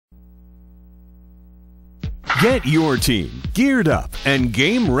Get your team geared up and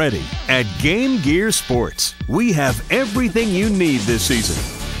game ready at Game Gear Sports. We have everything you need this season.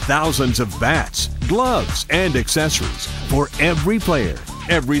 Thousands of bats, gloves, and accessories for every player,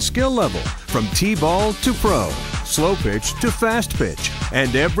 every skill level, from T-ball to pro, slow pitch to fast pitch,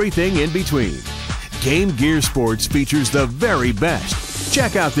 and everything in between. Game Gear Sports features the very best.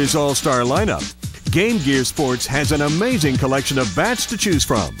 Check out this all-star lineup. Game Gear Sports has an amazing collection of bats to choose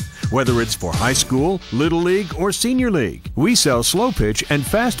from. Whether it's for high school, little league, or senior league, we sell slow pitch and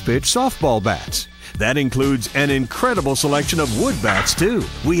fast pitch softball bats. That includes an incredible selection of wood bats too.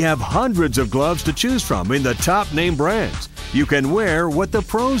 We have hundreds of gloves to choose from in the top name brands. You can wear what the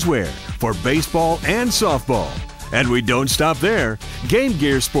pros wear for baseball and softball. And we don't stop there. Game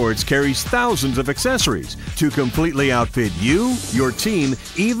Gear Sports carries thousands of accessories to completely outfit you, your team,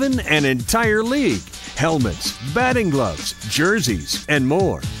 even an entire league. Helmets, batting gloves, jerseys, and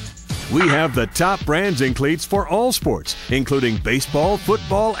more. We have the top brands and cleats for all sports, including baseball,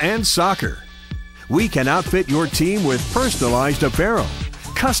 football, and soccer. We can outfit your team with personalized apparel.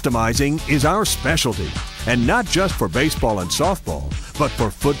 Customizing is our specialty, and not just for baseball and softball, but for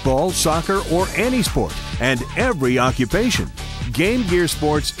football, soccer, or any sport, and every occupation. Game Gear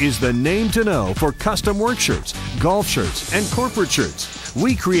Sports is the name to know for custom work shirts, golf shirts, and corporate shirts.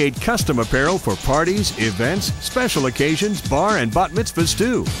 We create custom apparel for parties, events, special occasions, bar and bat mitzvahs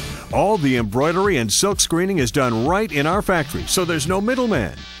too. All the embroidery and silk screening is done right in our factory, so there's no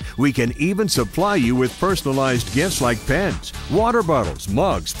middleman. We can even supply you with personalized gifts like pens, water bottles,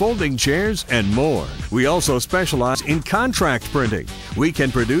 mugs, folding chairs, and more. We also specialize in contract printing. We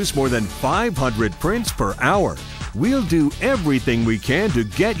can produce more than 500 prints per hour. We'll do everything we can to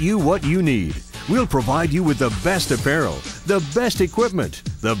get you what you need. We'll provide you with the best apparel, the best equipment,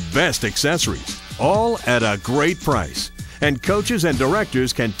 the best accessories, all at a great price. And coaches and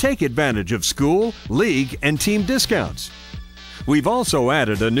directors can take advantage of school, league, and team discounts. We've also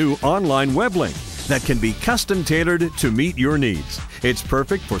added a new online web link that can be custom tailored to meet your needs. It's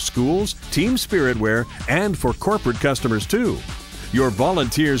perfect for schools, team spirit wear, and for corporate customers too. Your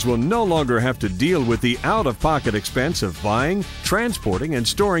volunteers will no longer have to deal with the out-of-pocket expense of buying, transporting, and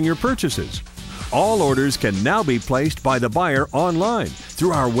storing your purchases. All orders can now be placed by the buyer online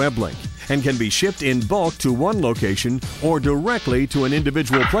through our web link and can be shipped in bulk to one location or directly to an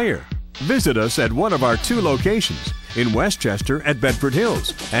individual player. Visit us at one of our 2 locations, in Westchester at Bedford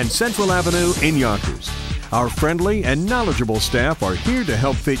Hills and Central Avenue in Yonkers. Our friendly and knowledgeable staff are here to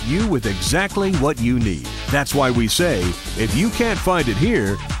help fit you with exactly what you need. That's why we say, if you can't find it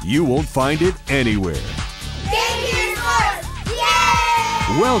here, you won't find it anywhere. Game Gear Sports!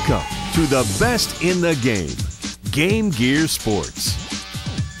 Yay! Welcome to the best in the game, Game Gear Sports.